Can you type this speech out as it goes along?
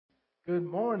Good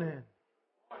morning.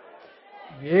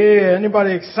 Yeah,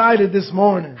 anybody excited this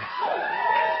morning?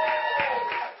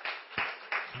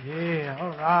 Yeah,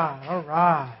 all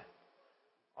right.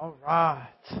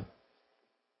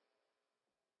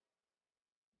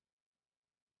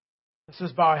 Let's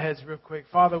just bow our heads real quick.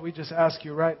 Father, we just ask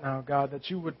you right now, God, that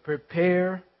you would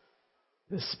prepare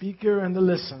the speaker and the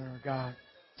listener, God,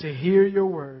 to hear your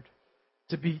word,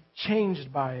 to be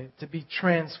changed by it, to be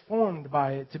transformed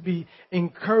by it, to be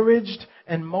encouraged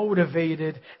and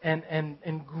motivated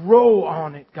and grow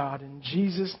on it, God, in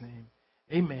Jesus' name.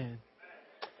 Amen.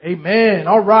 Amen.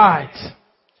 All right.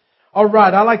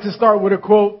 I like to start with a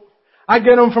quote. I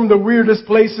get them from the weirdest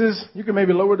places. You can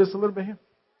maybe lower this a little bit here.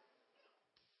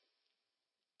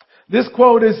 This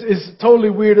quote is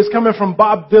totally weird. It's coming from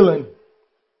Bob Dylan.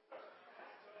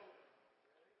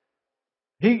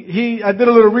 I did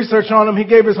a little research on him. He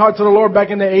gave his heart to the Lord back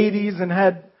in the 80s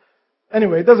and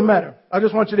anyway, it doesn't matter. I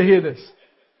just want you to hear this.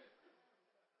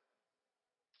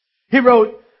 He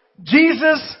wrote,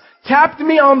 Jesus tapped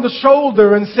me on the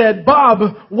shoulder and said,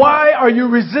 Bob, why are you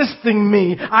resisting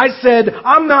me? I said,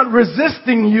 I'm not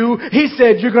resisting you. He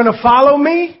said, you're going to follow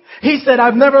me? He said,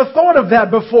 I've never thought of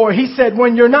that before. He said,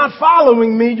 when you're not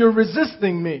following me, you're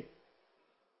resisting me.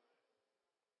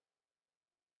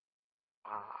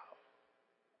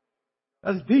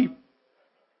 That's deep.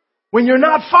 When you're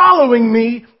not following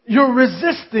me, you're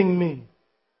resisting me.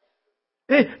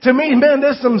 To me, man,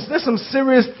 there's some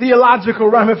serious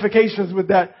theological ramifications with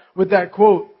that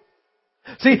quote.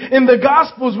 See, in the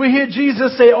Gospels, we hear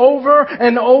Jesus say over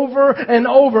and over and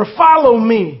over, follow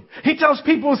me. He tells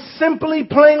people simply,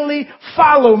 plainly,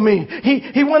 follow me.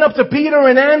 He went up to Peter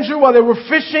and Andrew while they were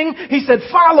fishing. He said,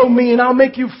 follow me and I'll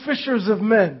make you fishers of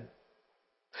men.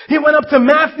 He went up to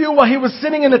Matthew while he was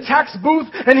sitting in a tax booth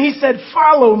and he said,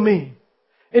 follow me.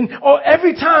 And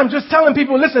every time just telling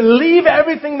people, listen, leave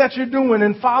everything that you're doing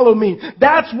and follow me.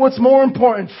 That's what's more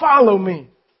important. Follow me.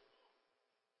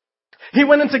 He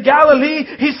went into Galilee,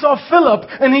 he saw Philip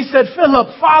and he said,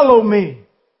 Philip, follow me.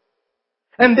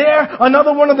 And there,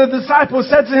 another one of the disciples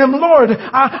said to him, Lord,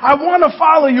 I want to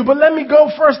follow you, but let me go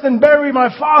first and bury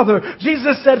my father.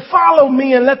 Jesus said, follow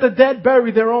me and let the dead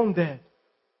bury their own dead.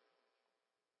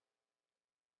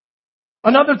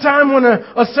 Another time when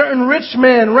a certain rich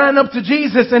man ran up to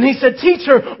Jesus and he said,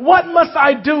 Teacher, what must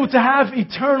I do to have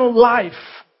eternal life?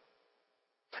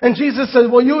 And Jesus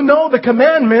said, well, you know the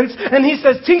commandments. And he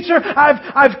says, Teacher,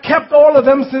 I've kept all of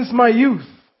them since my youth.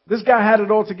 This guy had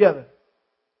it all together.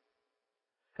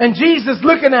 And Jesus,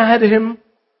 looking at him,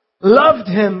 loved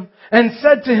him and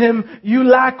said to him, you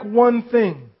lack one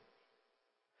thing.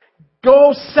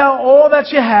 Go sell all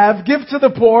that you have, give to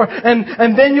the poor,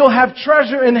 and then you'll have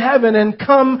treasure in heaven, and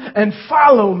come and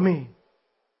follow me.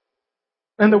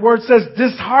 And the word says,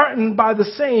 disheartened by the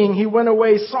saying, he went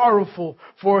away sorrowful,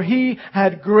 for he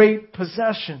had great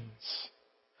possessions.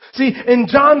 See, in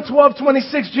John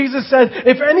 12:26, Jesus said,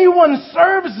 if anyone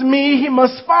serves me, he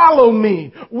must follow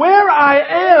me. Where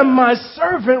I am, my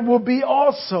servant will be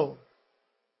also.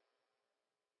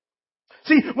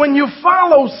 See, when you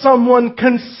follow someone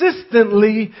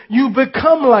consistently, you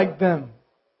become like them.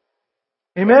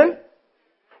 Amen?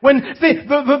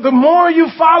 The more you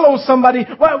follow somebody,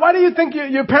 why do you think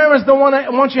your parents don't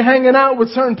want you hanging out with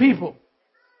certain people?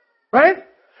 Right?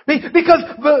 Because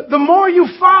the more you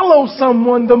follow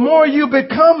someone, the more you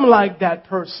become like that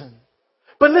person.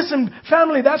 But listen,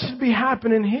 family, that should be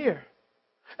happening here.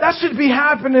 That should be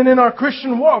happening in our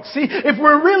Christian walk. See, if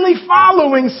we're really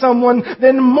following someone,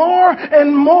 then more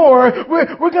and more,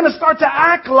 we're going to start to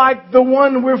act like the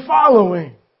one we're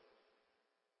following.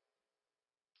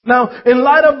 Now, in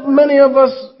light of many of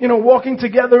us, walking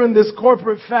together in this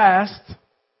corporate fast,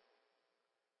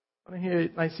 I want to hear a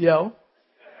nice yell.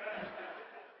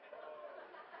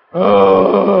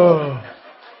 Oh,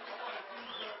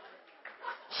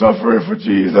 suffering for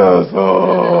Jesus.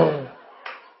 Oh.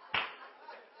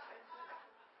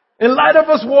 In light of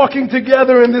us walking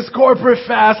together in this corporate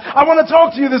fast, I want to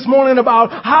talk to you this morning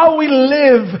about how we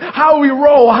live, how we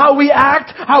roll, how we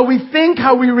act, how we think,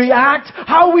 how we react,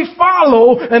 how we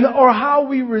follow, or how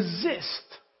we resist.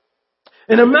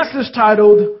 In a message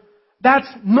titled, That's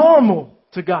Normal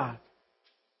to God.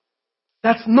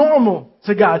 That's normal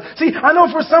to God. See, I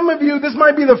know for some of you, this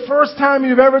might be the first time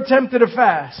you've ever attempted a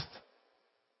fast.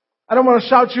 I don't want to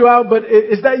shout you out, but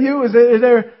is that you? Is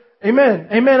there... Amen.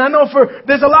 Amen. I know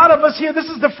there's a lot of us here, this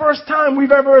is the first time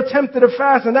we've ever attempted a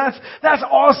fast, and that's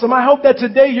awesome. I hope that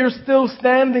today you're still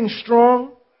standing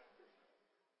strong.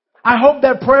 I hope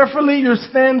that prayerfully you're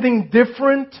standing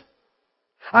different.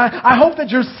 I hope that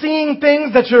you're seeing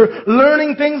things, that you're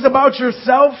learning things about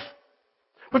yourself.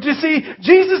 But you see,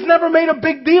 Jesus never made a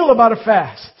big deal about a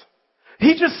fast.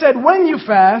 He just said, when you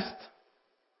fast.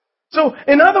 So,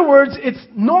 in other words, it's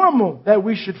normal that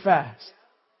we should fast.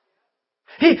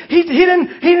 He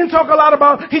didn't talk a lot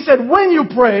about, he said, when you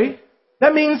pray.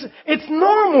 That means it's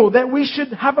normal that we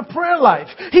should have a prayer life.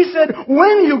 He said,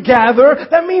 when you gather,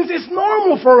 that means it's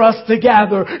normal for us to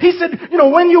gather. He said,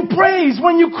 when you praise,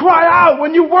 when you cry out,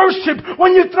 when you worship,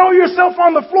 when you throw yourself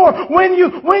on the floor, when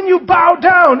you bow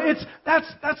down,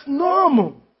 that's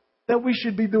normal that we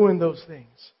should be doing those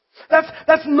things.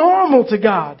 That's normal to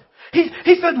God. He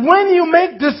said, when you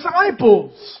make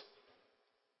disciples.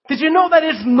 Did you know that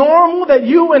it's normal that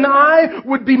you and I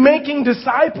would be making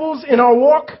disciples in our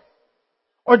walk?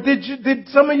 Or did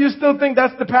some of you still think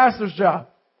that's the pastor's job?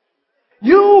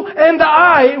 You and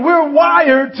I, we're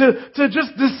wired to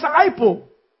just disciple.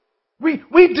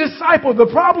 We disciple.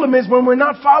 The problem is when we're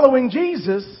not following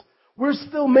Jesus, we're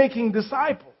still making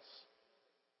disciples.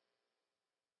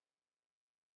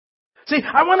 See,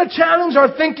 I want to challenge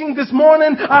our thinking this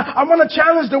morning. I want to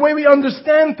challenge the way we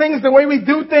understand things, the way we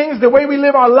do things, the way we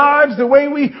live our lives, the way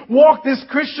we walk this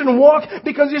Christian walk.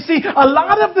 Because you see, a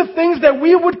lot of the things that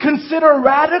we would consider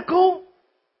radical,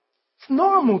 it's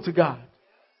normal to God.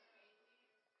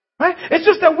 Right? It's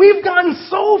just that we've gotten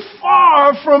so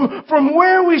far from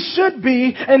where we should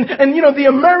be, and the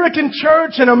American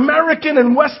church and American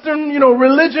and Western,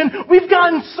 religion, we've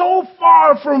gotten so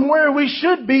far from where we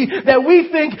should be that we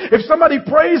think if somebody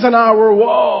prays an hour,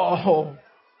 whoa,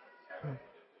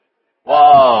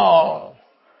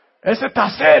 ese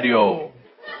está serio.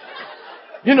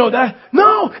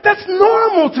 That's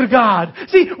normal to God.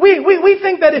 See, we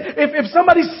think that if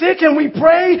somebody's sick and we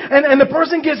pray and the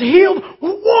person gets healed,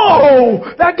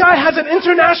 whoa, that guy has an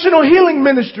international healing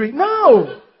ministry.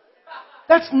 No.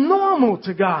 That's normal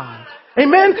to God.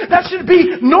 Amen? That should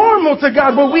be normal to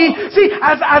God. But we, see,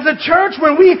 as a church,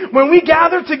 when we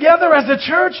gather together as a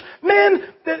church,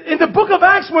 man, in the book of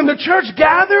Acts, when the church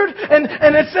gathered,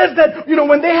 and it says that,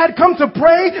 when they had come to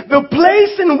pray, the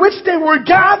place in which they were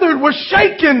gathered was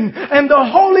shaken, and the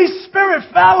Holy Spirit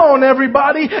fell on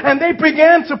everybody, and they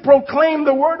began to proclaim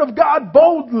the word of God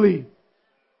boldly.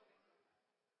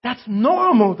 That's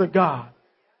normal to God.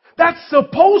 That's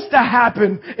supposed to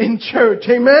happen in church.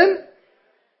 Amen?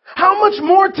 How much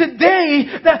more today,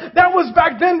 that was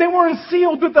back then, they weren't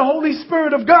sealed with the Holy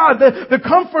Spirit of God. The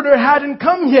Comforter hadn't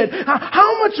come yet.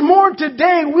 How much more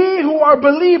today, we who are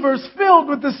believers filled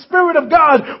with the Spirit of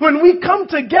God, when we come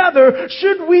together,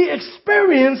 should we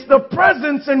experience the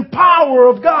presence and power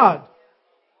of God?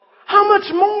 How much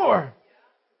more?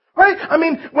 Right? I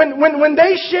mean, when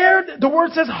they shared, the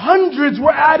word says hundreds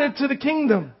were added to the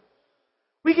kingdom.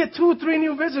 We get 2 or 3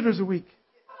 new visitors a week.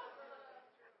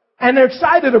 And they're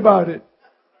excited about it.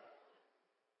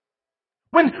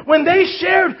 When they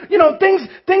shared,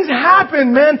 things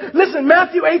happen, man. Listen,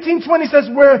 Matthew 18:20 says,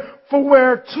 where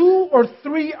 2 or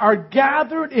 3 are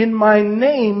gathered in my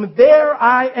name, there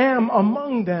I am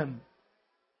among them.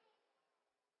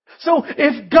 So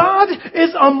if God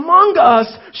is among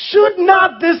us, should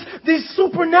not these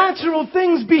supernatural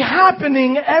things be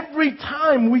happening every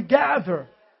time we gather?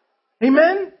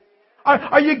 Amen?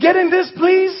 Are you getting this,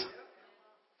 please?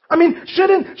 I mean,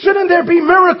 shouldn't there be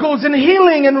miracles and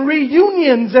healing and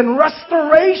reunions and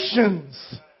restorations?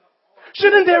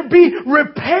 Shouldn't there be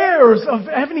repairs of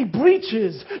any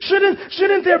breaches?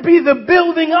 Shouldn't there be the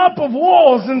building up of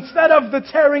walls instead of the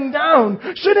tearing down?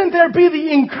 Shouldn't there be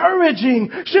the encouraging?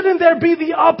 Shouldn't there be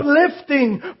the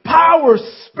uplifting power,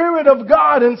 Spirit of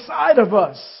God inside of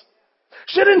us?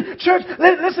 Shouldn't church,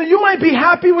 listen, you might be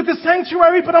happy with the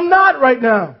sanctuary, but I'm not right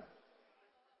now.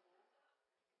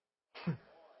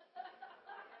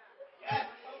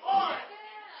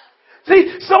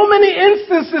 See, so many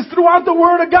instances throughout the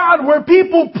Word of God where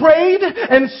people prayed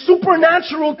and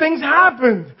supernatural things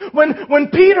happened. When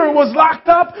Peter was locked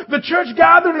up, the church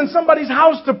gathered in somebody's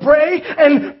house to pray,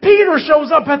 and Peter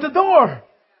shows up at the door.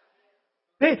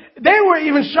 They were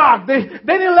even shocked. They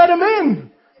didn't let him in.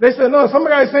 They said, no, some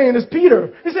guy is saying it's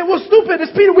Peter. He said, well, stupid,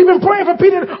 it's Peter. We've been praying for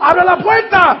Peter. Abre la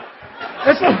puerta.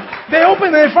 And so they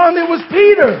opened and they found it was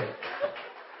Peter.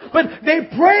 But they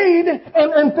prayed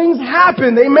and things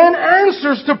happened. Amen.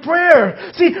 Answers to prayer.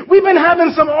 See, we've been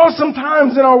having some awesome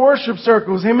times in our worship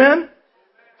circles. Amen.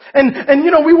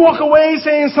 And we walk away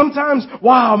saying sometimes,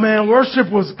 wow, man,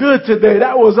 worship was good today.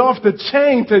 That was off the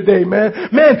chain today, man.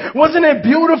 Man, wasn't it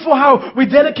beautiful how we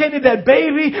dedicated that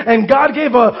baby and God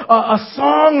gave a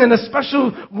song and a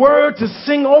special word to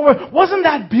sing over? Wasn't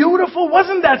that beautiful?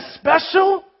 Wasn't that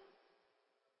special?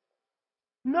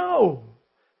 No.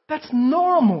 That's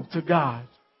normal to God.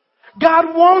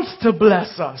 God wants to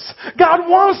bless us. God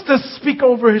wants to speak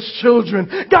over His children.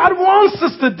 God wants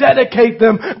us to dedicate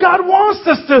them. God wants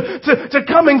us to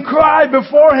come and cry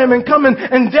before Him and come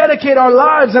and dedicate our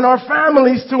lives and our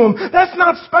families to Him. That's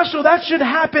not special. That should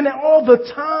happen all the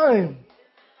time.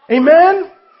 Amen?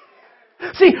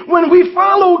 See, when we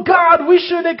follow God, we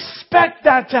should expect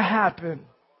that to happen.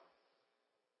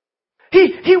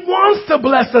 He wants to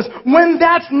bless us. When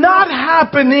that's not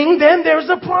happening, then there's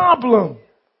a problem.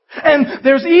 And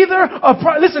there's either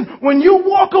listen, when you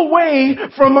walk away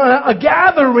from a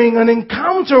gathering, an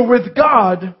encounter with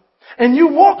God, and you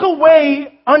walk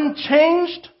away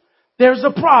unchanged, there's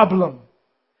a problem.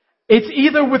 It's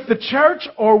either with the church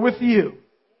or with you.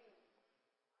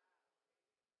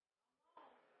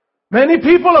 Many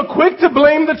people are quick to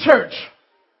blame the church.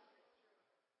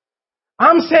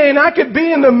 I'm saying I could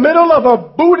be in the middle of a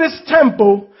Buddhist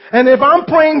temple, and if I'm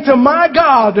praying to my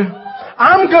God,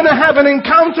 I'm going to have an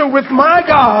encounter with my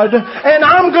God, and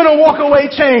I'm going to walk away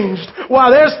changed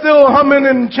while they're still humming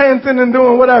and chanting and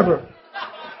doing whatever.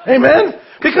 Amen?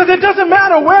 Because it doesn't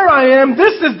matter where I am.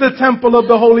 This is the temple of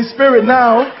the Holy Spirit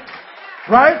now.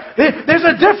 Right? There's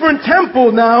a different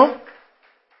temple now.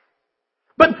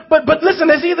 But listen,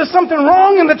 there's either something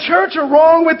wrong in the church or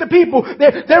wrong with the people.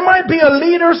 There might be a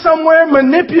leader somewhere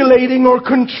manipulating or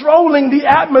controlling the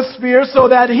atmosphere so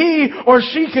that he or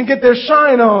she can get their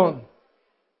shine on.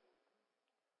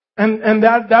 And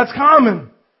that's common.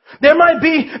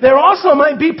 There also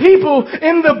might be people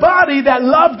in the body that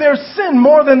love their sin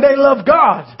more than they love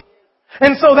God.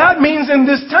 And so that means in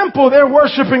this temple they're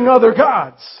worshiping other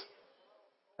gods.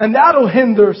 And that'll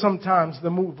hinder sometimes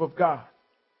the move of God.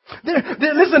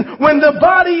 Listen, when the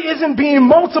body isn't being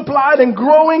multiplied and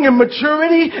growing in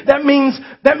maturity, that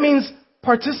means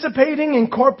participating in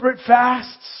corporate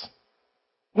fasts.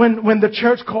 When the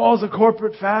church calls a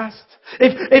corporate fast.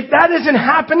 If that isn't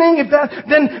happening,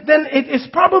 then it's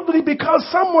probably because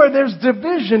somewhere there's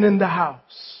division in the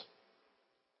house.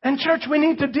 And church, we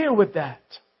need to deal with that.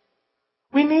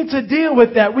 We need to deal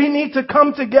with that. We need to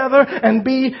come together and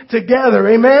be together.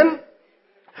 Amen?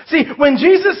 See, when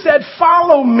Jesus said,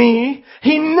 follow me,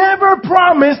 He never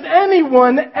promised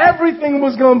anyone everything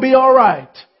was going to be all right.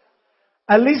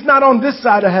 At least not on this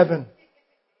side of heaven.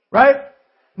 Right?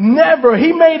 Never.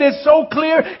 He made it so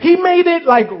clear. He made it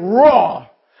like raw.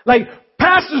 Like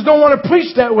pastors don't want to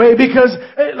preach that way because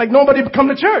like nobody come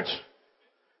to church.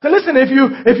 So listen, if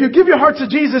you give your heart to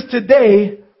Jesus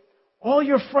today, all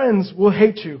your friends will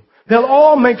hate you. They'll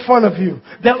all make fun of you.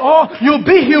 You'll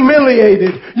be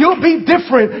humiliated. You'll be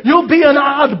different. You'll be an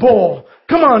oddball.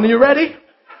 Come on, are you ready?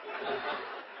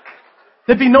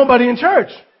 There'd be nobody in church.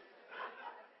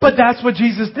 But that's what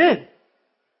Jesus did.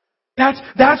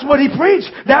 That's what He preached.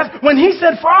 When He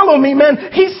said, follow me, man,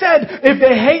 He said, if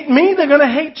they hate me, they're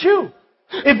gonna hate you.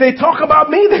 If they talk about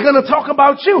me, they're gonna talk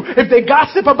about you. If they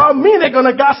gossip about me, they're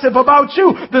gonna gossip about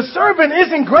you. The servant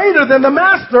isn't greater than the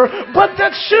master, but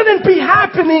that shouldn't be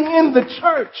happening in the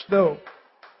church, though.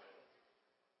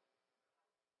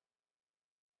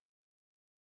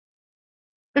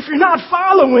 If you're not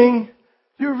following,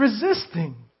 you're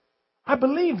resisting. I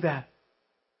believe that.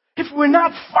 If we're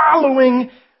not following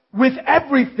with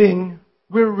everything,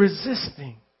 we're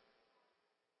resisting.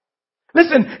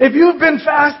 Listen, if you've been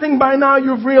fasting by now,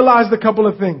 you've realized a couple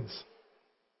of things.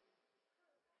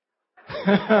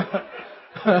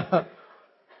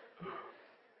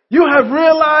 You have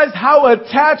realized how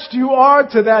attached you are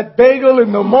to that bagel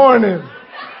in the morning.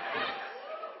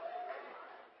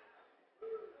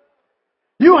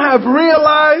 You have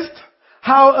realized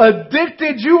how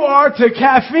addicted you are to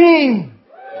caffeine.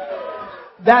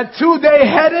 That 2-day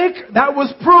headache, that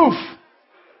was proof.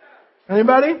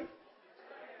 Anybody?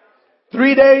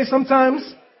 3 days sometimes.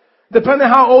 Depending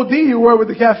how OD you were with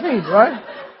the caffeine, right?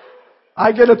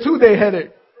 I get a 2-day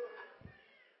headache.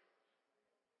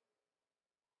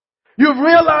 You've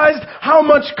realized how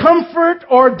much comfort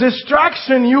or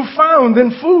distraction you found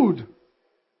in food.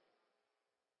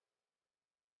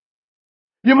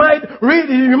 You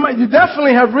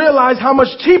definitely have realized how much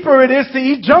cheaper it is to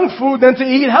eat junk food than to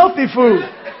eat healthy food.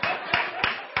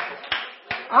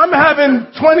 I'm having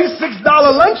 $26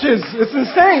 lunches. It's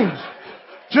insane.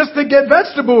 Just to get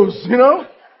vegetables, you know?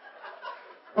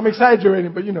 I'm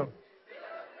exaggerating, but you know.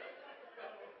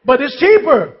 But it's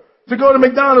cheaper to go to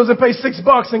McDonald's and pay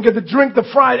 $6 and get the drink, the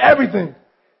fried, everything.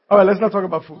 All right, let's not talk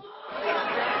about food.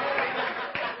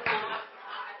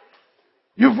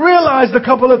 You've realized a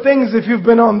couple of things if you've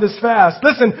been on this fast.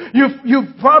 Listen,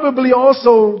 you've probably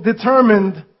also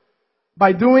determined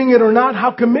by doing it or not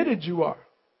how committed you are.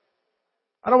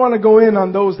 I don't want to go in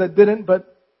on those that didn't, but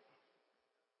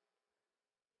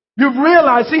You've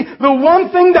realized, see, the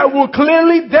one thing that will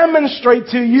clearly demonstrate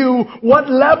to you what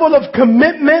level of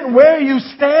commitment, where you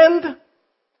stand,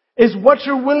 is what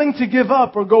you're willing to give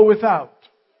up or go without.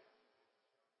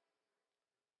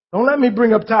 Don't let me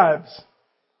bring up tithes.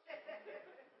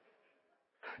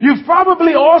 You've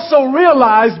probably also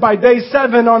realized by day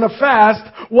 7 on a fast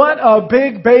what a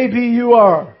big baby you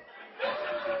are.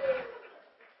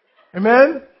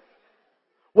 Amen?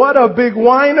 What a big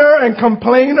whiner and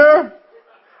complainer.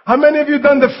 How many of you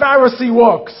done the Pharisee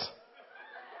walks?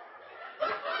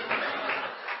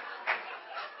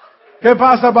 ¿Qué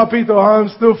pasa, papito? I'm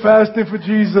still fasting for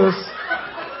Jesus.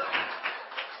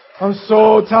 I'm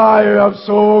so tired. I'm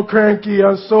so cranky.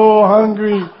 I'm so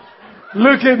hungry.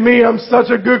 Look at me. I'm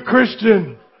such a good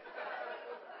Christian.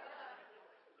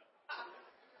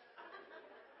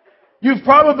 You've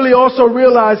probably also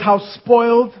realized how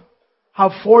spoiled, how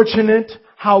fortunate,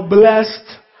 how blessed,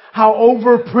 how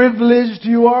overprivileged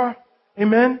you are.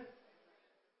 Amen?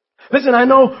 Listen, I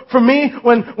know for me,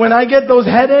 when I get those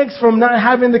headaches from not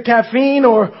having the caffeine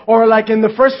or like in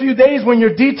the first few days when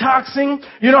you're detoxing,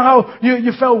 you know how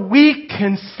you felt weak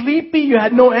and sleepy, you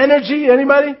had no energy?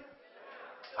 Anybody?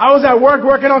 I was at work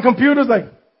working on computers like,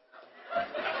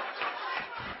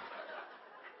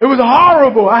 it was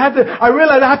horrible. I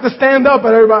realized I have to stand up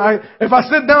and everybody, if I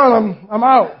sit down, I'm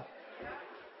out.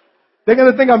 They're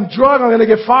going to think I'm drunk, I'm going to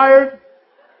get fired.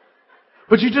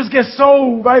 But you just get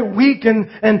so weak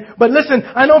but listen,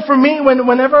 I know for me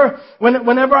whenever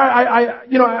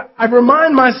I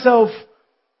remind myself,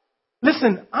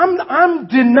 listen, I'm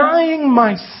denying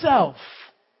myself.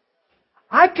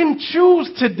 I can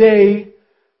choose today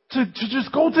to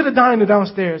just go to the diner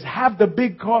downstairs, have the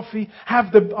big coffee,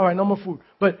 alright, no more food.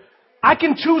 But I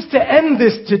can choose to end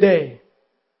this today.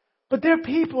 But there are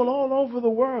people all over the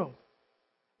world,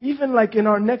 even like in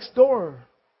our next door,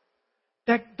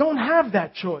 that don't have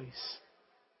that choice.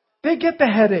 They get the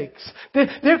headaches.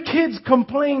 Their kids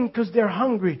complain because they're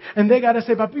hungry. And they got to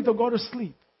say, Papito, go to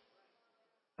sleep.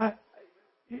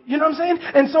 You know what I'm saying?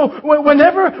 And so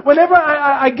whenever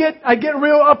I get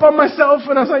real up on myself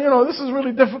and I say, this is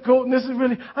really difficult and this is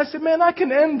really, I said, man, I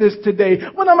can end this today.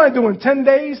 What am I doing? 10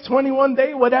 days, 21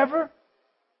 days, whatever?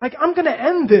 Like, I'm going to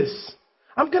end this.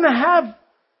 I'm going to have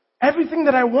everything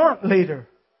that I want later.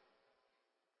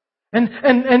 And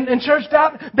church,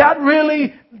 that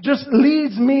really just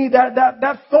leads me,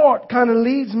 that thought kind of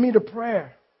leads me to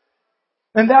prayer.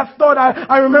 And that thought,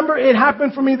 I remember it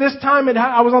happened for me this time.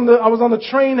 I was on the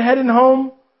train heading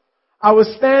home. I was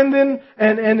standing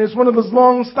and it's one of those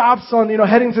long stops on,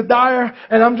 heading to Dyer,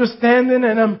 and I'm just standing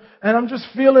and I'm just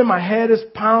feeling my head is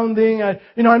pounding. I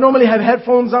normally have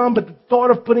headphones on, but the thought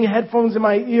of putting headphones in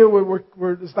my ear were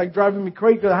it's like driving me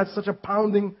crazy because I had such a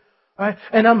pounding. Right?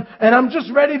 And I'm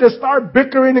just ready to start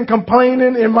bickering and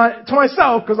complaining to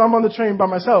myself because I'm on the train by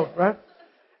myself, right?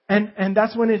 And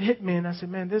that's when it hit me and I said,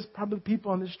 man, there's probably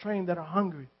people on this train that are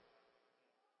hungry.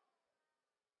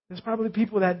 There's probably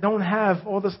people that don't have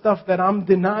all the stuff that I'm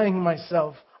denying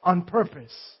myself on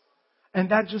purpose. And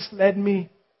that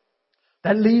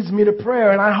leads me to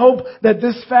prayer. And I hope that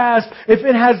this fast, if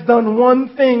it has done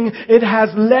one thing, it has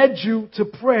led you to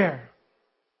prayer.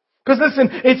 Because listen,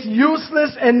 it's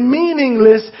useless and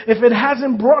meaningless if it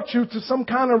hasn't brought you to some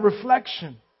kind of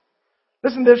reflection.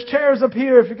 Listen, there's chairs up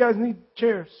here if you guys need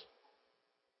chairs.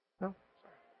 No?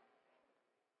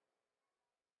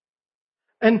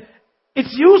 And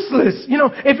it's useless.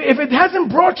 If it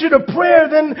hasn't brought you to prayer,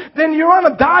 then you're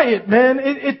on a diet, man.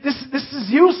 This is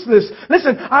useless.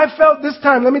 Listen, I felt this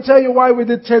time, let me tell you why we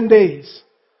did 10 days.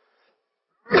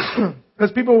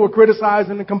 Because people were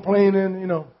criticizing and complaining,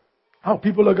 how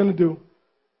people are going to do.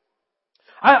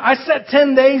 I set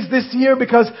 10 days this year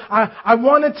because I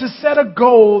wanted to set a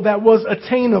goal that was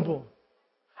attainable.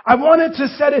 I wanted to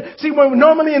set it. See,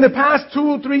 normally in the past 2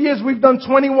 or 3 years, we've done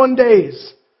 21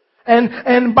 days.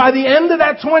 And by the end of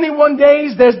that 21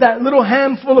 days, there's that little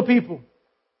handful of people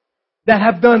that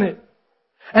have done it.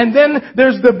 And then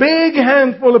there's the big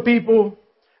handful of people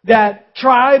that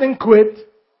tried and quit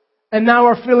and now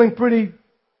are feeling pretty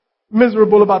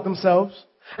miserable about themselves.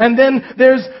 And then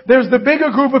there's the bigger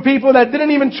group of people that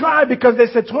didn't even try because they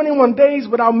said 21 days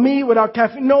without me, without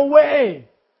caffeine. No way.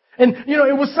 And,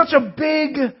 it was such a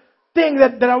big thing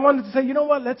that I wanted to say, you know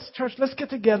what, let's get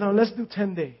together and let's do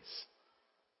 10 days.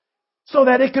 So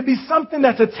that it could be something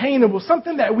that's attainable,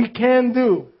 something that we can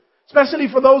do. Especially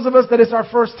for those of us that it's our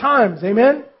first times.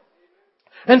 Amen?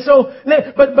 And so,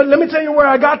 but let me tell you where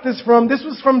I got this from. This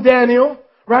was from Daniel,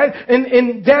 right?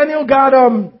 And Daniel got,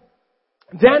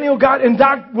 Daniel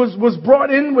was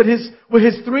brought in with his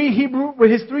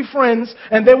three friends,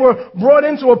 and they were brought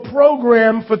into a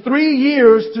program for 3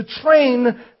 years to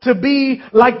train to be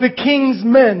like the king's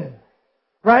men.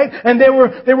 Right? And they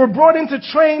were brought in to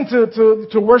train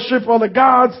to worship all the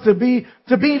gods, to be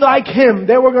like him.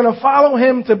 They were going to follow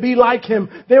him to be like him.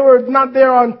 They were not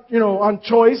there on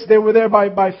choice. They were there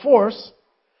by force.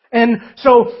 And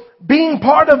so being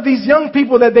part of these young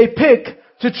people that they pick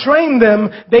to train them,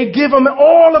 they give them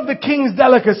all of the king's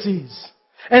delicacies.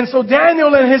 And so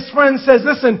Daniel and his friends says,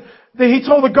 listen, he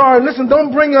told the guard, listen,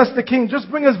 don't bring us the king, just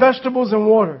bring us vegetables and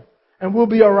water and we'll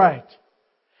be alright.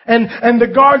 And the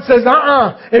guard says,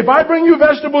 if I bring you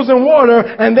vegetables and water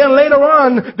and then later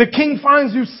on the king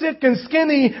finds you sick and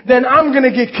skinny, then I'm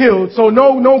gonna get killed. So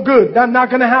no good. That's not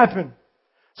gonna happen.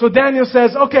 So Daniel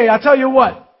says, okay, I'll tell you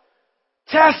what.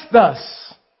 Test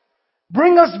us.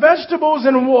 Bring us vegetables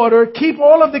and water. Keep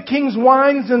all of the king's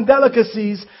wines and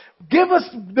delicacies. Give us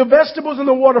the vegetables and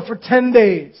the water for 10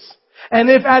 days. And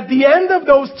if at the end of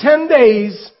those 10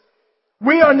 days,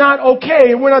 we are not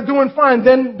okay, we're not doing fine,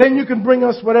 then you can bring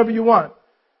us whatever you want.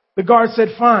 The guard said,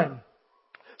 fine.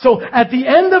 So at the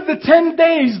end of the 10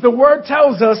 days, the word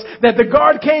tells us that the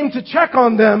guard came to check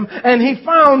on them, and he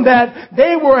found that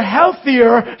they were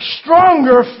healthier,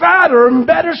 stronger, fatter, in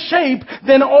better shape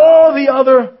than all the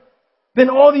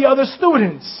other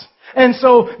students. And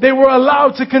so they were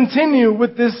allowed to continue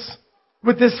with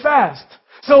this fast.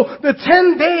 So the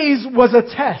 10 days was a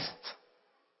test.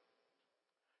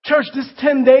 Church, this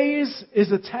 10 days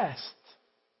is a test.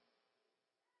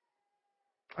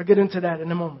 I'll get into that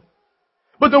in a moment.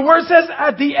 But the word says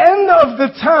at the end of the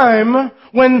time,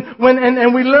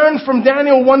 and we learned from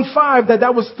Daniel 1:5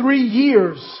 that was 3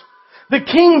 years. The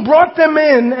king brought them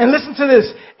in, and listen to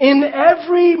this, in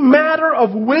every matter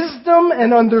of wisdom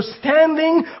and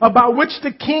understanding about which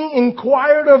the king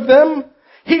inquired of them,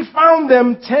 he found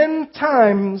them 10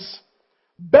 times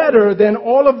better than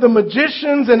all of the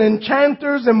magicians and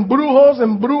enchanters and brujos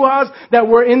and brujas that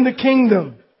were in the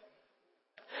kingdom.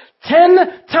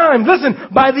 10 times. Listen,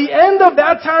 by the end of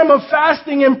that time of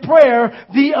fasting and prayer,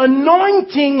 the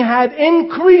anointing had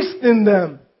increased in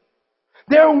them.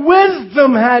 Their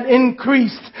wisdom had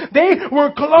increased. They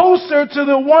were closer to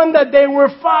the one that they were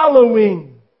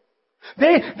following.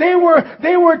 They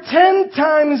were 10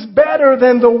 times better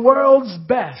than the world's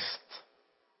best.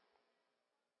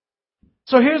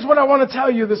 So here's what I want to tell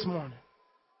you this morning.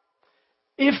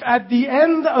 If at the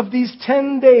end of these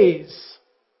 10 days,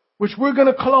 which we're going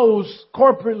to close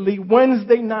corporately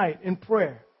Wednesday night in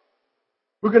prayer,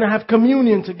 we're going to have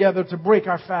communion together to break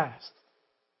our fast.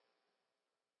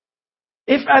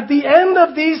 If at the end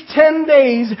of these 10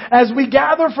 days, as we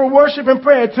gather for worship and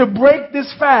prayer to break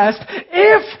this fast,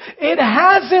 if it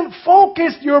hasn't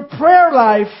focused your prayer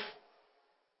life,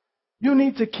 you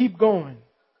need to keep going.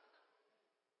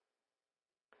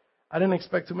 I didn't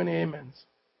expect too many amens.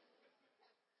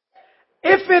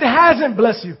 If it hasn't,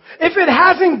 bless you, if it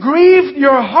hasn't grieved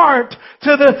your heart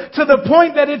to the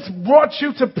point that it's brought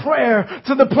you to prayer,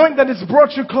 to the point that it's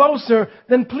brought you closer,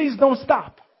 then please don't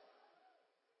stop.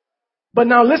 But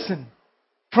now listen,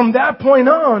 from that point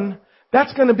on,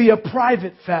 that's going to be a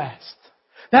private fast.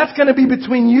 That's going to be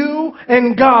between you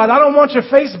and God. I don't want you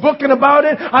Facebooking about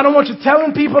it. I don't want you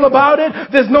telling people about it.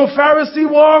 There's no Pharisee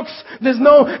walks. This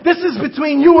is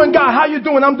between you and God. How you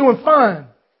doing? I'm doing fine.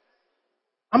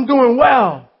 I'm doing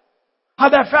well.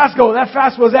 How'd that fast go? That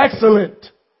fast was excellent.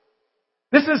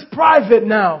 This is private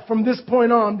now from this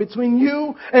point on between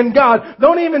you and God.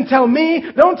 Don't even tell me.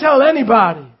 Don't tell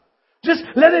anybody. Just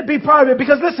let it be private.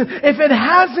 Because listen, if it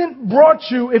hasn't brought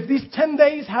you, if these 10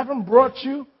 days haven't brought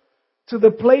you to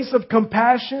the place of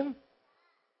compassion,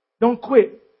 don't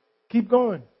quit. Keep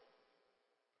going.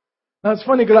 Now it's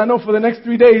funny because I know for the next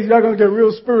 3 days y'all going to get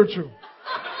real spiritual.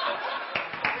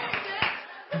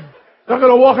 Y'all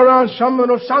going to walk around Santo.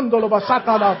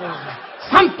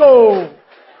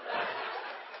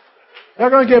 Y'all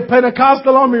going to get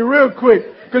Pentecostal on me real quick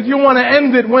because you want to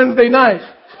end it Wednesday night.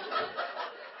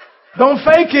 Don't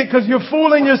fake it because you're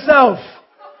fooling yourself.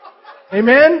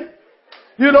 Amen?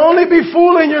 You'd only be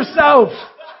fooling yourself.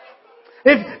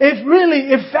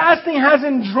 If fasting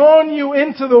hasn't drawn you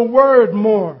into the Word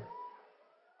more,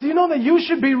 do you know that you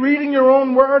should be reading your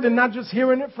own Word and not just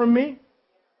hearing it from me?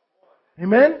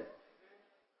 Amen?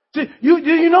 Do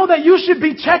you know that you should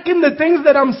be checking the things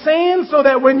that I'm saying so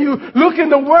that when you look in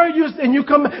the Word you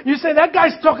say, that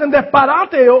guy's talking that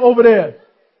parate over there.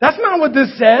 That's not what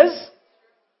this says.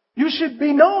 You should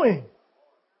be knowing.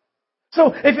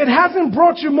 So if it hasn't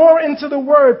brought you more into the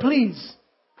Word, please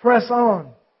press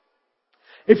on.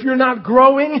 if you're not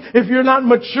growing, if you're not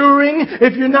maturing,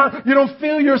 if you don't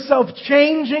feel yourself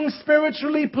changing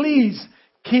spiritually, please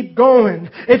keep going.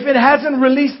 If it hasn't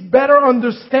released better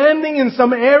understanding in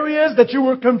some areas that you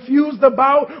were confused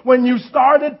about when you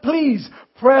started, please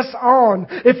press on.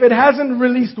 If it hasn't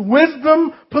released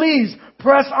wisdom, please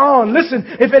press on. Listen,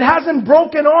 if it hasn't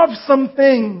broken off some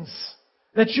things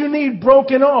that you need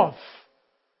broken off,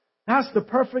 that's the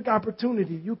perfect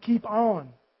opportunity. You keep on.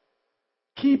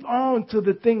 Keep on till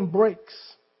the thing breaks.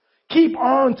 Keep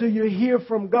on till you hear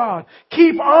from God.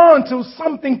 Keep on till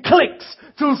something clicks,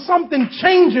 till something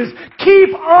changes.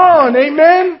 Keep on.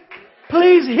 Amen?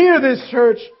 Please hear this,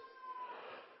 church.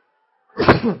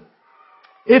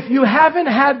 If you haven't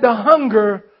had the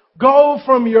hunger go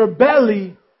from your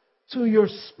belly to your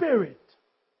spirit,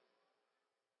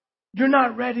 you're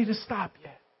not ready to stop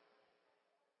yet.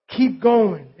 Keep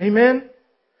going. Amen?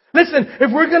 Listen,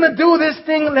 if we're going to do this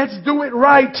thing, let's do it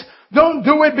right. Don't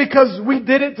do it because we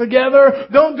did it together.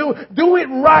 Do it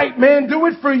right, man. Do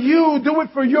it for you. Do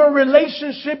it for your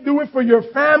relationship. Do it for your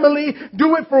family.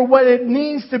 Do it for what it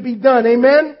needs to be done.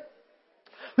 Amen?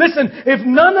 Listen, if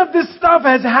none of this stuff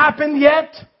has happened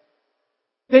yet,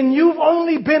 then you've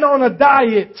only been on a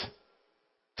diet.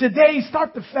 Today,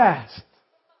 start to fast.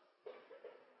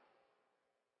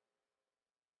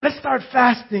 Let's start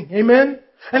fasting. Amen?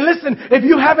 And listen, if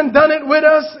you haven't done it with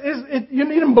us, you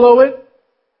needn't blow it.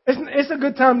 It's a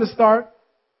good time to start.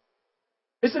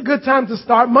 It's a good time to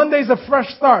start. Monday's a fresh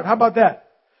start. How about that?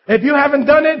 If you haven't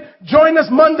done it, join us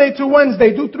Monday to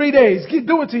Wednesday. Do 3 days.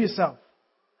 Do it to yourself.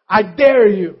 I dare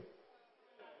you.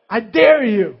 I dare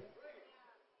you.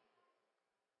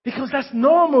 Because that's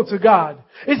normal to God.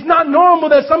 It's not normal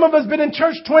that some of us been in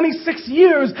church 26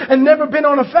 years and never been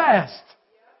on a fast.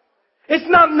 It's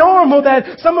not normal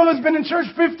that some of us been in church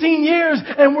 15 years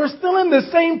and we're still in the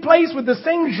same place with the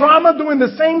same drama, doing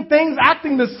the same things,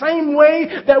 acting the same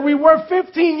way that we were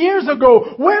 15 years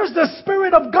ago. Where's the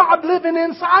Spirit of God living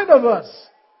inside of us?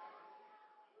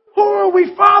 Who are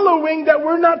we following that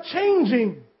we're not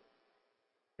changing?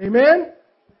 Amen?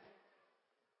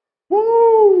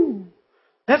 Woo!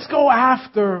 Let's go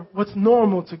after what's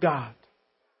normal to God.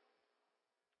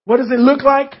 What does it look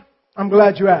like? I'm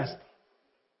glad you asked.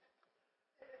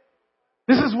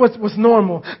 This is what's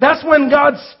normal. That's when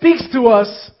God speaks to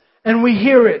us and we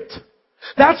hear it.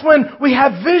 That's when we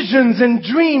have visions and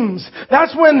dreams.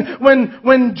 That's when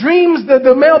dreams,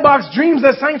 the mailbox dreams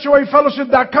at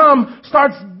sanctuaryfellowship.com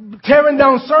starts tearing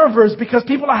down servers because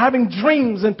people are having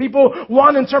dreams and people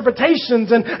want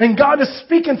interpretations and God is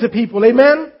speaking to people.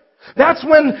 Amen? That's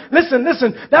when, listen,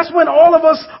 that's when all of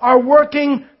us are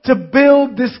working to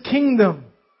build this kingdom.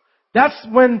 That's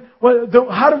when, what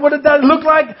did that look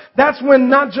like? That's when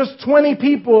not just 20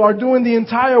 people are doing the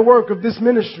entire work of this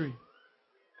ministry.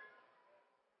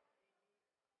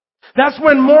 That's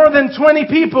when more than 20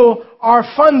 people are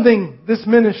funding this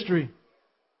ministry,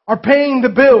 are paying the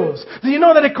bills. Do you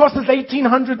know that it cost us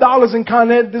 $1,800 in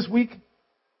Con Ed this week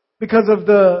because of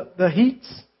the heats?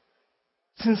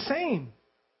 It's insane.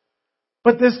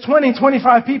 But there's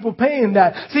 25 people paying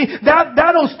that. See,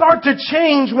 that'll start to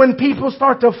change when people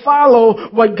start to follow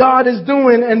what God is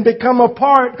doing and become a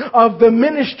part of the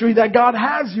ministry that God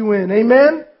has you in.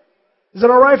 Amen? Is it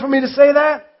alright for me to say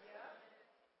that?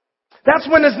 That's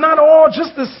when it's not all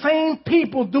just the same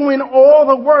people doing all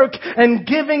the work and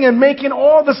giving and making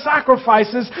all the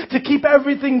sacrifices to keep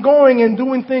everything going and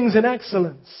doing things in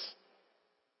excellence.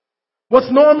 What's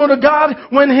normal to God?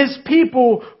 When His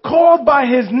people, called by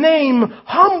His name,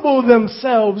 humble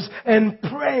themselves and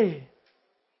pray.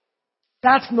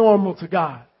 That's normal to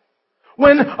God.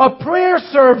 When a prayer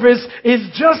service is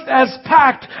just as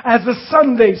packed as a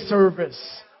Sunday service.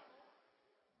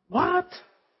 What?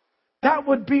 That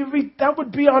would be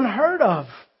unheard of.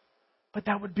 But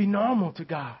that would be normal to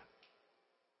God.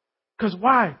 Because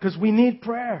why? Because we need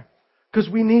prayer. Because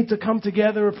we need to come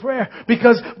together in prayer.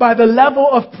 Because by the level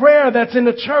of prayer that's in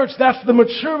the church, that's the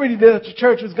maturity that the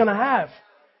church is going to have.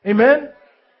 Amen?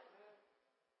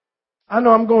 I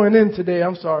know I'm going in today.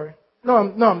 I'm sorry. No,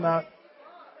 I'm not.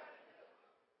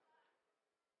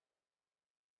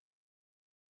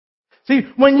 See,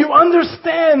 when you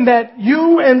understand that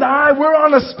you and we're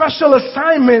on a special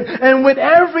assignment, and with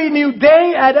every new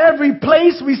day, at every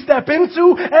place we step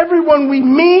into, everyone we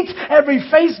meet, every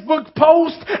Facebook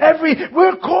post,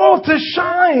 we're called to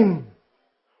shine.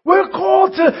 We're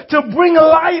called to bring a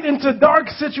light into dark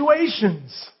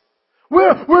situations.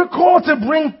 We're called to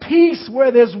bring peace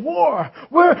where there's war.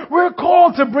 We're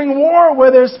called to bring war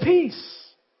where there's peace.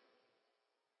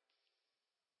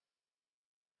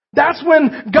 That's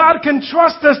when God can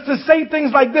trust us to say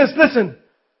things like this. Listen,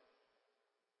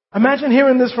 Imagine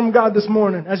hearing this from God this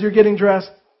morning as you're getting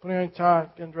dressed, putting on your tie,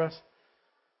 getting dressed.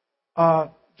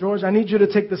 George, I need you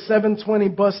to take the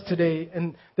 7:20 bus today,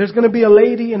 and there's going to be a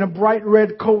lady in a bright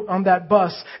red coat on that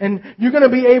bus, and you're going to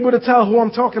be able to tell who I'm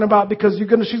talking about because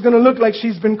she's going to look like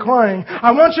she's been crying.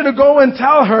 I want you to go and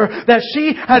tell her that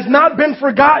she has not been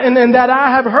forgotten and that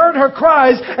I have heard her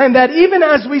cries, and that even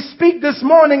as we speak this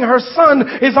morning, her son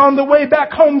is on the way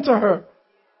back home to her.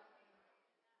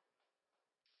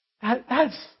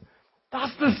 That's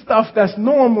the stuff that's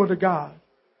normal to God.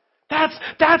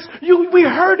 We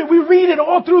heard it, we read it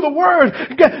all through the Word.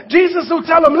 Jesus will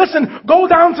tell them, listen, go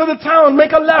down to the town,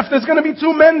 make a left, there's going to be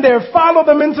 2 men there, follow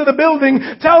them into the building,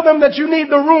 tell them that you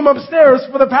need the room upstairs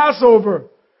for the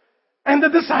Passover. And the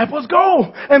disciples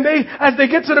go, and as they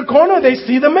get to the corner, they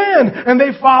see the man, and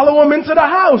they follow him into the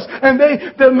house, and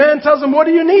the man tells them, what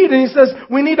do you need? And he says,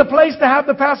 we need a place to have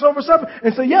the Passover supper.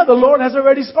 And say, yeah, the Lord has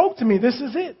already spoke to me, this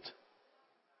is it.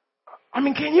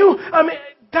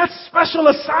 That's special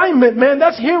assignment, man.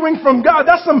 That's hearing from God.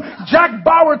 That's some Jack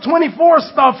Bauer 24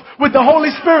 stuff with the Holy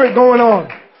Spirit going on.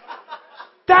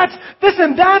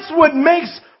 That's what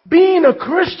makes being a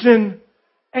Christian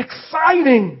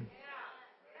exciting.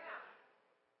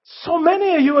 So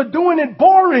many of you are doing it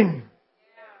boring.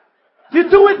 You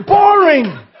do it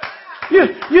boring.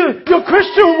 Your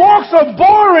Christian walks are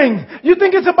boring. You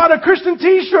think it's about a Christian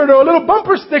t-shirt or a little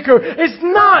bumper sticker. It's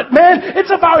not, man.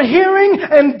 It's about hearing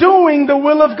and doing the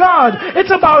will of God. It's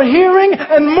about hearing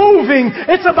and moving.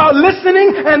 It's about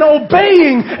listening and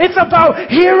obeying. It's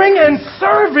about hearing and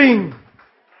serving.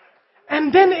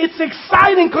 And then it's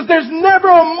exciting because there's never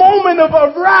a moment of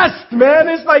a rest, man.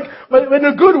 It's like, but in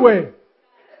a good way.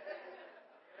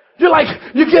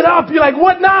 You get up, you're like,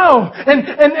 what now?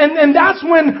 And that's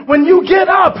when you get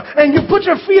up and you put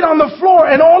your feet on the floor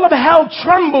and all of hell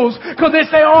trembles because they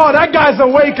say, oh, that guy's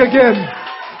awake again.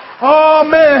 Oh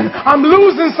man, I'm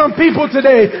losing some people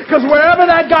today because wherever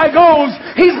that guy goes,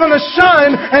 he's going to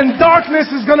shine and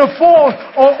darkness is going to fall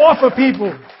off of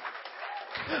people.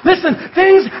 Listen,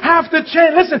 things have to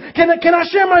change. Listen, can I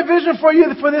share my vision for you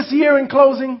for this year in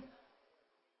closing?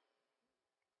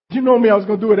 You know me, I was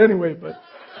going to do it anyway, but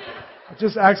I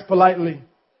just asked politely.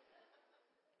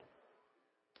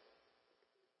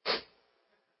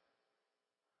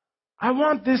 I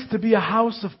want this to be a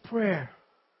house of prayer.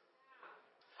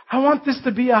 I want this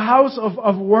to be a house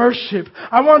of worship.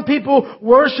 I want people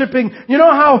worshiping. You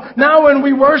know how now when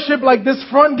we worship, like this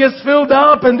front gets filled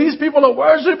up and these people are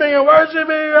worshiping and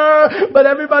worshiping, but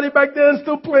everybody back there is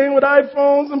still playing with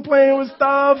iPhones and playing with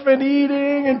stuff and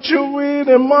eating and chewing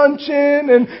and munching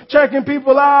and checking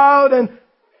people out. And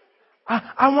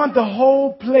I want the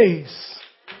whole place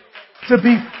to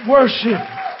be worship.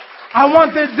 I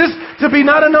want this to be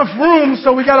not enough room,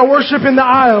 so we gotta worship in the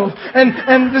aisle.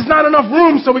 And there's not enough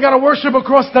room, so we gotta worship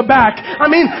across the back. I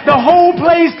mean, the whole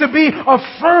place to be a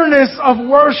furnace of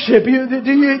worship.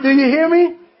 Do you hear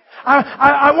me?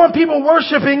 I want people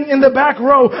worshiping in the back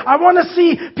row. I want to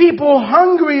see people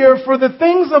hungrier for the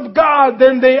things of God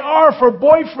than they are for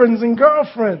boyfriends and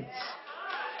girlfriends.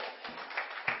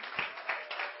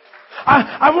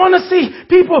 I want to see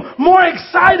people more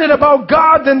excited about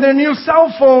God than their new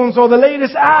cell phones or the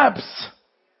latest apps.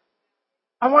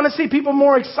 I want to see people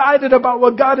more excited about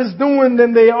what God is doing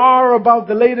than they are about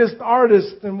the latest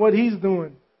artist and what he's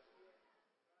doing.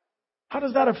 How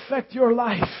does that affect your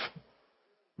life?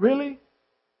 Really?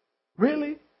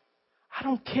 Really? I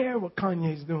don't care what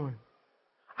Kanye's doing.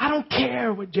 I don't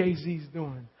care what Jay-Z's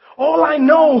doing. All I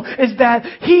know is that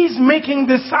he's making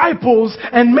disciples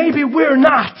and maybe we're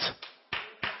not.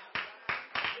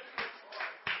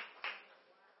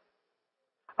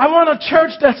 I want a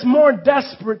church that's more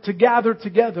desperate to gather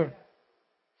together.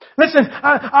 Listen,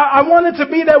 I want it to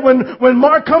be that when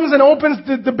Mark comes and opens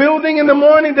the building in the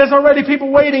morning, there's already people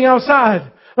waiting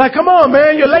outside. Like, come on,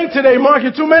 man, you're late today, Mark,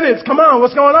 you're 2 minutes. Come on,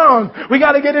 what's going on? We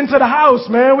got to get into the house,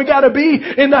 man. We got to be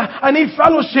I need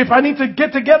fellowship. I need to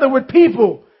get together with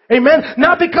people. Amen.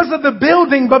 Not because of the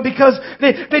building, but because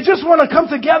they just want to come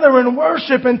together and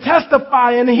worship and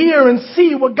testify and hear and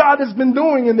see what God has been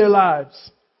doing in their lives.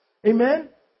 Amen.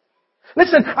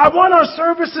 Listen, I want our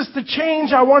services to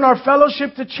change. I want our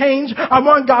fellowship to change. I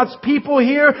want God's people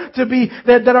here to be,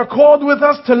 that are called with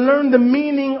us to learn the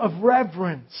meaning of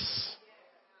reverence.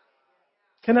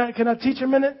 Can I teach a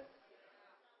minute?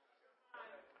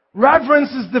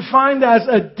 Reverence is defined as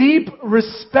a deep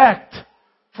respect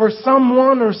for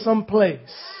someone or some place.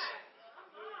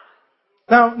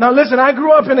 Now listen, I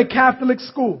grew up in a Catholic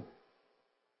school.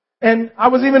 And I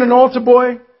was even an altar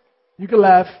boy. You can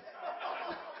laugh.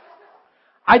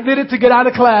 I did it to get out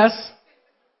of class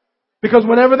because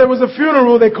whenever there was a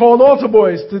funeral, they called altar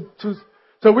boys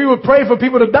So we would pray for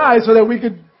people to die so that we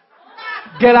could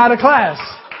get out of class.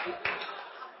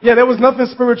 Yeah, there was nothing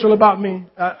spiritual about me.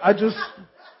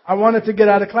 I wanted to get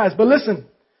out of class. But listen,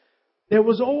 there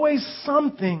was always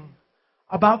something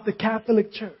about the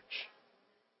Catholic Church.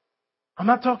 I'm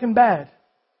not talking bad.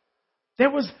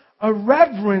 There was a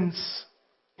reverence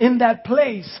in that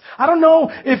place. I don't know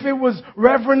if it was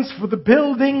reverence for the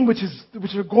building, which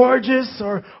are gorgeous,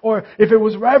 or if it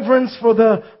was reverence for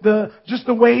just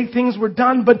the way things were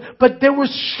done, but there was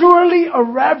surely a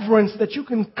reverence that you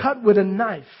can cut with a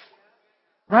knife.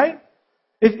 Right?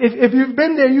 If you've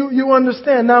been there, you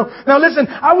understand. Now listen,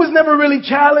 I was never really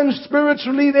challenged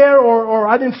spiritually there, or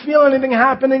I didn't feel anything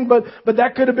happening, but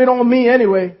that could have been on me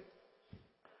anyway.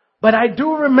 But I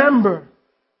do remember,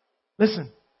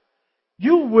 listen,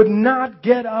 you would not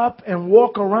get up and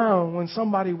walk around when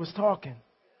somebody was talking.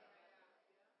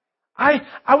 I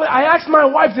asked my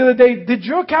wife the other day, did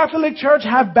your Catholic church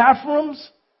have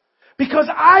bathrooms? Because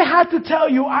I had to tell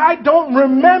you, I don't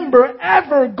remember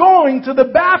ever going to the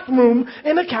bathroom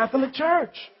in a Catholic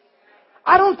church.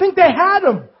 I don't think they had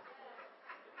them.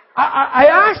 I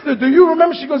asked her, do you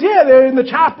remember? She goes, yeah, they're in the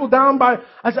chapel down by...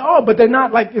 I said, oh, but they're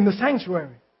not like in the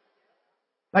sanctuary.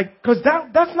 Like, because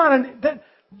that's not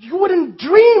you wouldn't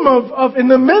dream of in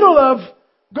the middle of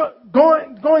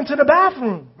going to the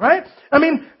bathroom, right? I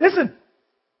mean, listen,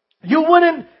 you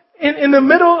wouldn't in the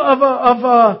middle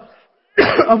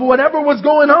of whatever was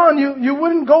going on, you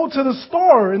wouldn't go to the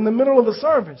store in the middle of the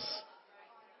service.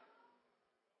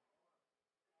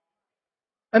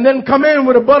 And then come in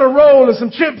with a butter roll and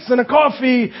some chips and a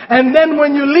coffee, and then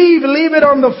when you leave it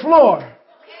on the floor.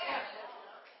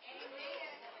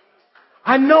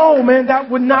 I know, man,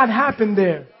 that would not happen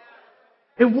there.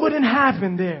 It wouldn't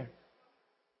happen there.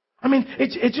 I mean,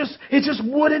 it just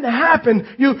wouldn't happen.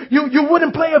 You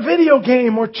wouldn't play a video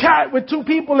game or chat with two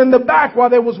people in the back while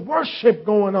there was worship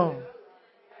going on.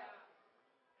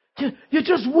 You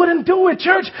just wouldn't do it,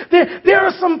 church. There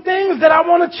are some things that I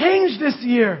want to change this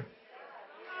year.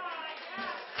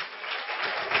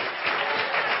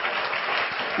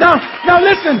 Now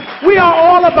listen, we are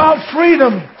all about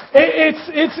freedom.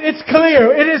 It's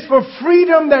clear. It is for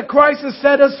freedom that Christ has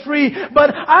set us free.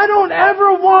 But I don't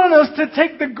ever want us to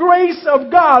take the grace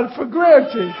of God for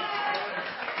granted.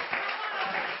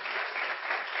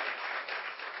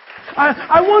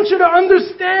 I want you to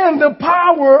understand the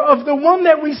power of the one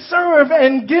that we serve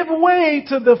and give way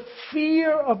to the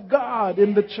fear of God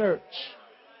in the church.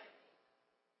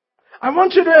 I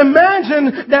want you to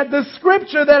imagine that the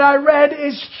scripture that I read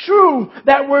is true,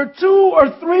 that where 2 or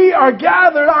 3 are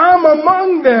gathered, I'm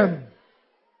among them.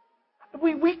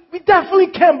 We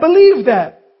definitely can't believe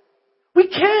that. We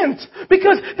can't.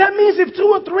 Because that means if 2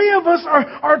 or 3 of us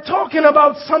are talking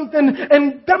about something,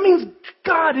 and that means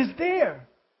God is there.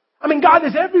 I mean, God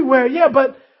is everywhere, yeah,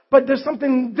 but there's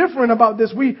something different about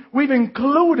this. We've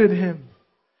included Him.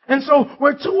 And so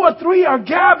where 2 or 3 are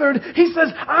gathered, He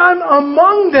says, I'm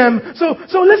among them.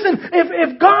 So listen,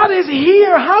 if God is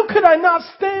here, how could I not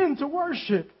stand to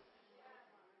worship?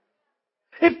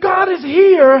 If God is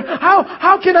here,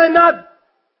 how can I not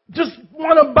just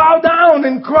want to bow down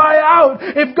and cry out?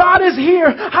 If God is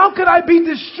here, how could I be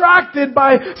distracted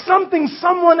by something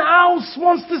someone else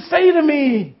wants to say to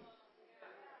me?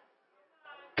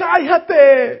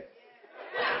 Cállate.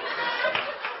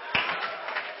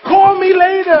 Call me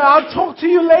later. I'll talk to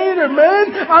you later,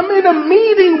 man. I'm in a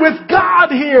meeting with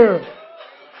God here.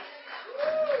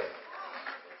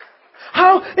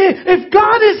 If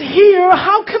God is here,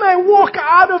 how can I walk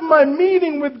out of my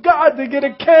meeting with God to get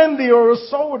a candy or a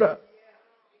soda?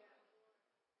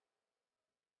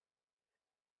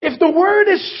 If the word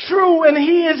is true and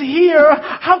He is here,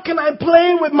 how can I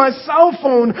play with my cell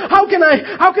phone? How can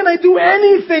I do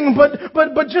anything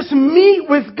but just meet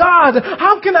with God?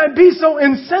 How can I be so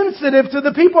insensitive to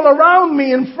the people around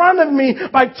me, in front of me,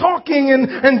 by talking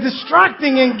and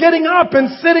distracting and getting up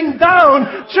and sitting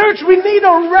down? Church, we need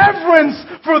a reverence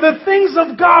for the things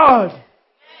of God.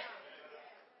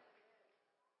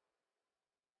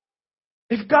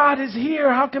 If God is here,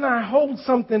 how can I hold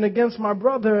something against my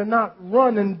brother and not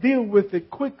run and deal with it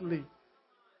quickly?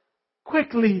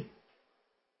 Quickly.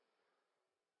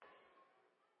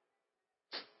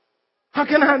 How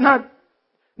can I not,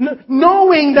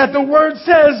 knowing that the word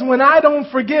says when I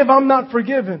don't forgive, I'm not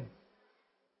forgiven?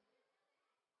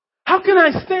 How can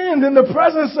I stand in the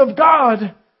presence of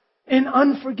God in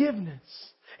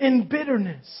unforgiveness, in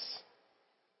bitterness,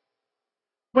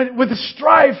 with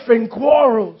strife and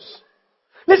quarrels?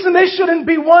 Listen, there shouldn't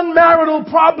be one marital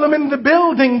problem in the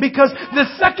building, because the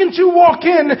second you walk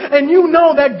in and you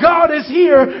know that God is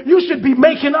here, you should be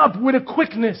making up with a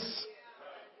quickness.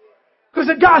 Because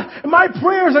God, my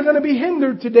prayers are going to be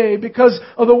hindered today because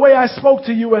of the way I spoke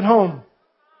to you at home.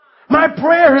 My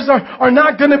prayers are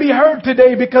not going to be heard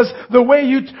today because the way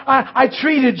I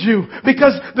treated you,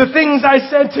 because the things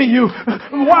I said to you,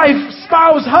 wife,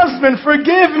 spouse, husband,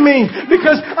 forgive me,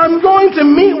 because I'm going to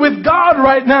meet with God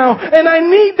right now, and I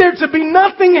need there to be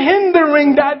nothing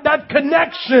hindering that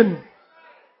connection.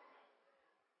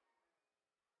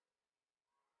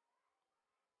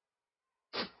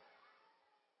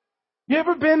 You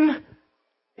ever been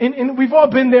we've all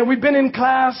been there, we've been in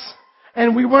class,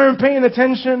 and we weren't paying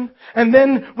attention, and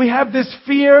then we have this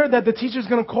fear that the teacher's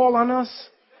going to call on us.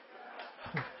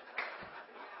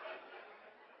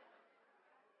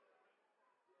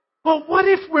 Well, what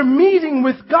if we're meeting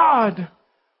with God?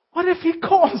 What if He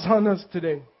calls on us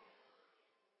today?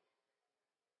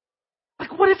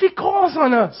 Like, what if He calls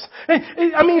on us?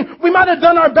 I mean, we might have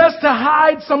done our best to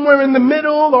hide somewhere in the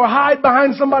middle, or hide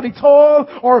behind somebody tall,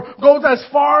 or go as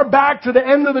far back to the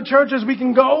end of the church as we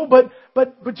can go, but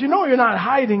you know you're not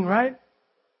hiding, right?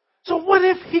 So what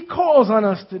if He calls on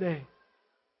us today?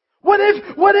 What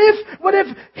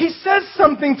if He says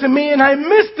something to me and I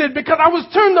missed it because I was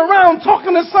turned around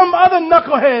talking to some other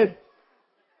knucklehead?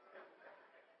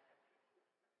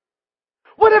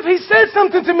 What if He said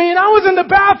something to me and I was in the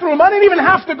bathroom? I didn't even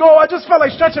have to go. I just felt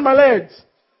like stretching my legs.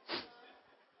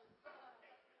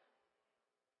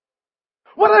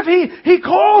 What if He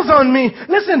calls on me?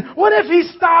 Listen, what if He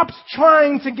stops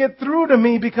trying to get through to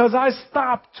me because I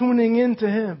stopped tuning into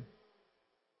Him?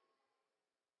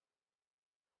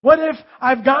 What if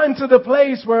I've gotten to the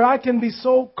place where I can be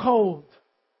so cold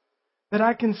that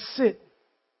I can sit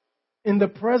in the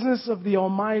presence of the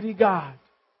Almighty God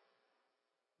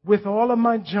with all of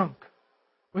my junk,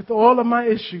 with all of my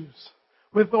issues,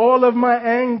 with all of my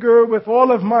anger, with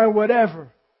all of my whatever,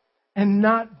 and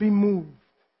not be moved?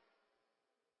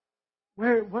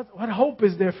 What hope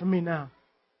is there for me now?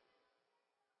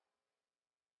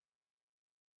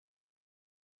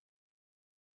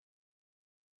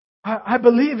 I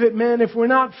believe it, man. If we're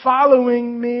not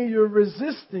following me, you're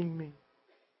resisting me.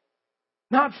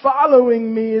 Not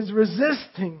following me is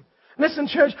resisting. Listen,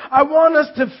 church, I want us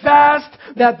to fast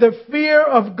that the fear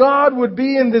of God would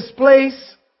be in this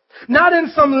place. Not in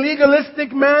some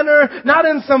legalistic manner, not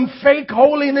in some fake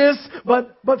holiness,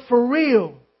 but for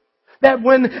real. That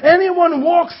when anyone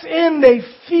walks in, they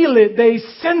feel it, they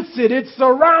sense it, it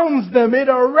surrounds them, it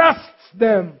arrests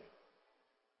them.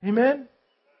 Amen?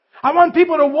 I want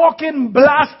people to walk in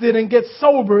blasted and get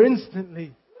sober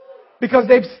instantly because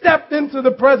they've stepped into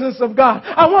the presence of God.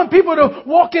 I want people to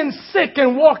walk in sick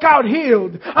and walk out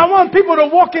healed. I want people to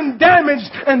walk in damaged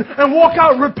and walk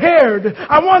out repaired.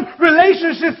 I want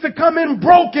relationships to come in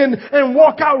broken and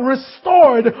walk out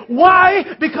restored. Why?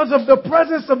 Because of the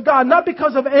presence of God. Not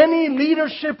because of any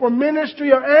leadership or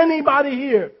ministry or anybody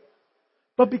here,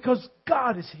 but because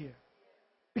God is here.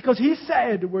 Because He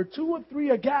said, where two or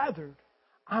three are gathered,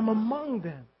 I'm among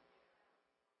them.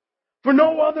 For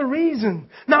no other reason.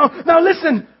 Now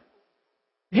listen.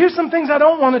 Here's some things I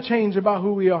don't want to change about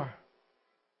who we are.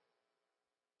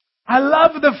 I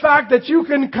love the fact that you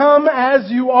can come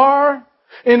as you are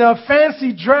in a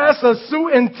fancy dress, a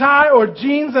suit and tie, or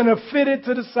jeans and a fitted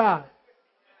to the side.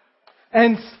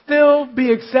 And still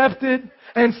be accepted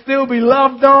and still be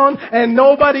loved on and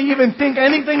nobody even think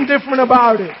anything different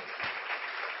about it.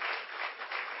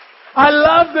 I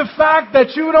love the fact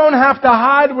that you don't have to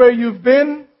hide where you've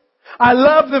been. I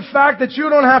love the fact that you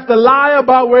don't have to lie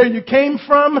about where you came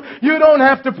from. You don't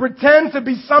have to pretend to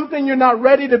be something you're not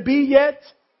ready to be yet.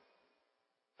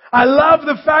 I love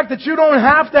the fact that you don't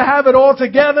have to have it all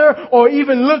together or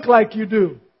even look like you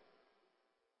do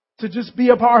to just be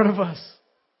a part of us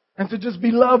and to just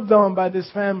be loved on by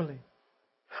this family.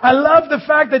 I love the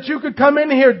fact that you could come in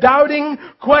here doubting,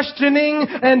 questioning,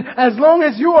 and as long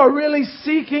as you are really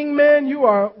seeking, man, you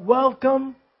are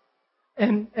welcome.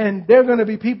 And there are going to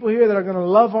be people here that are going to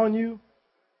love on you,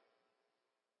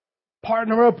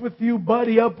 partner up with you,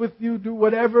 buddy up with you, do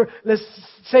whatever. Let's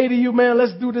say to you, man,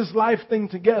 let's do this life thing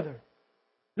together.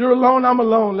 You're alone, I'm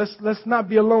alone. Let's not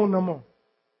be alone no more.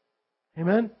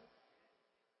 Amen?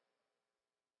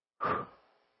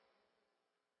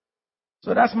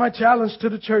 So that's my challenge to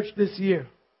the church this year.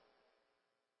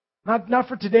 Not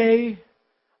for today.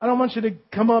 I don't want you to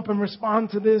come up and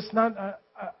respond to this.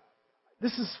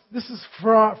 This is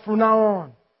from now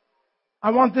on.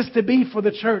 I want this to be for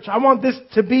the church. I want this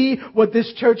to be what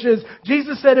this church is.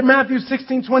 Jesus said in Matthew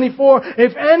 16:24,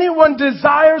 if anyone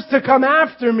desires to come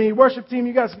after me, worship team,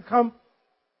 you guys can come.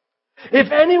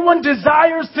 If anyone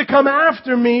desires to come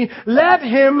after me, let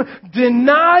him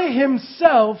deny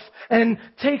himself and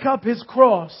take up his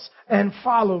cross and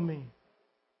follow me.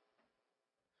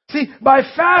 See, by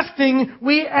fasting,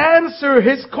 we answer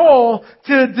His call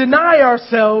to deny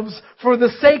ourselves for the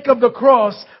sake of the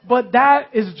cross, but that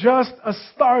is just a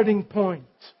starting point.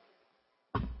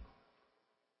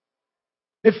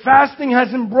 If fasting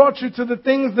hasn't brought you to the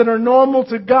things that are normal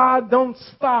to God, don't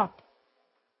stop.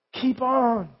 Keep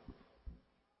on.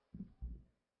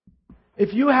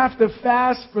 If you have to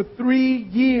fast for 3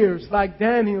 years like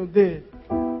Daniel did,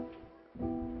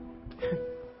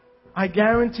 I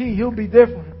guarantee he'll be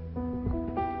different.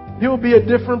 He'll be a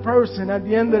different person at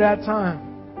the end of that time.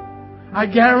 I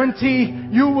guarantee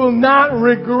you will not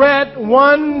regret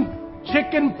one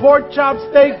chicken, pork chop,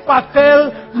 steak,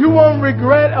 patel. You won't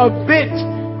regret a bit.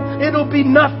 It'll be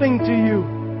nothing to you.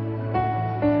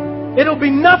 It'll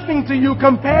be nothing to you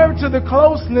compared to the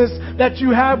closeness that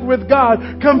you have with God.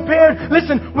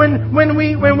 Listen, when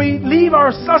we leave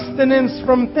our sustenance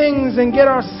from things and get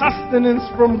our sustenance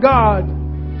from God,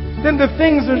 then the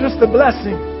things are just a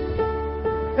blessing.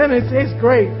 And it's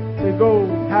great to go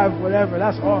have whatever.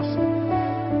 That's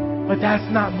awesome. But that's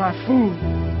not my food.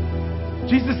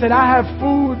 Jesus said, I have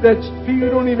food that you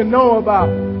don't even know about.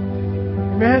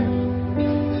 Amen?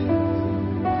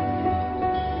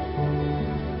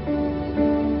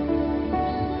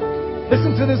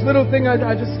 Listen to this little thing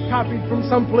I just copied from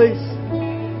someplace.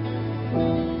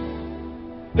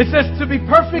 It says, to be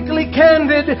perfectly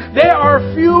candid, there are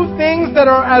few things that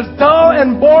are as dull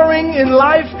and boring in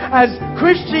life as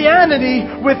Christianity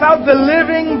without the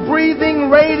living, breathing,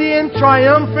 radiant,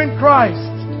 triumphant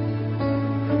Christ.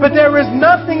 But there is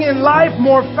nothing in life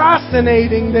more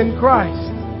fascinating than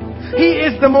Christ. He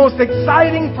is the most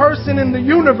exciting person in the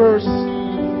universe.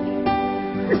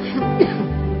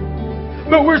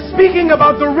 But we're speaking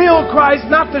about the real Christ,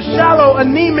 not the shallow,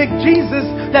 anemic Jesus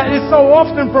that is so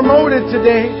often promoted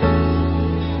today.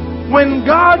 When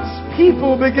God's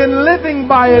people begin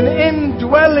living by an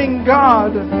indwelling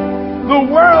God, the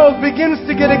world begins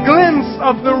to get a glimpse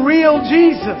of the real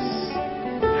Jesus.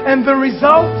 And the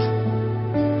result?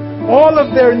 All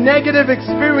of their negative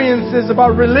experiences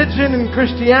about religion and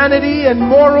Christianity and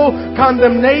moral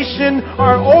condemnation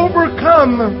are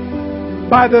overcome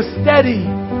by the steady,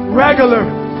 regular,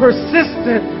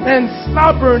 persistent, and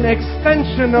stubborn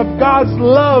extension of God's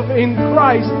love in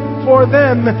Christ for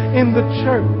them in the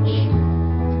church.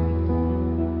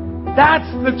 That's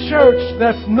the church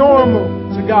that's normal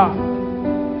to God.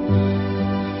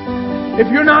 If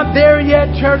you're not there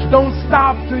yet, church, don't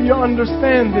stop till you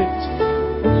understand it.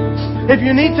 If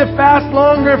you need to fast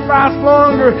longer, fast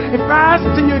longer. Fast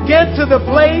till you get to the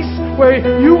place where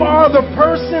you are the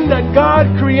person that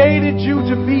God created you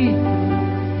to be.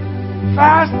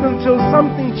 Fast until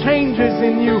something changes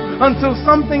in you, until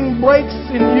something breaks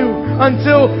in you,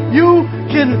 until you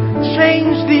can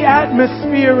change the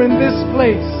atmosphere in this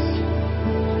place.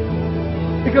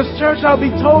 Because, church, I'll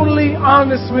be totally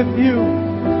honest with you.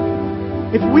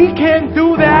 If we can't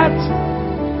do that,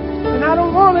 then I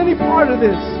don't want any part of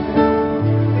this.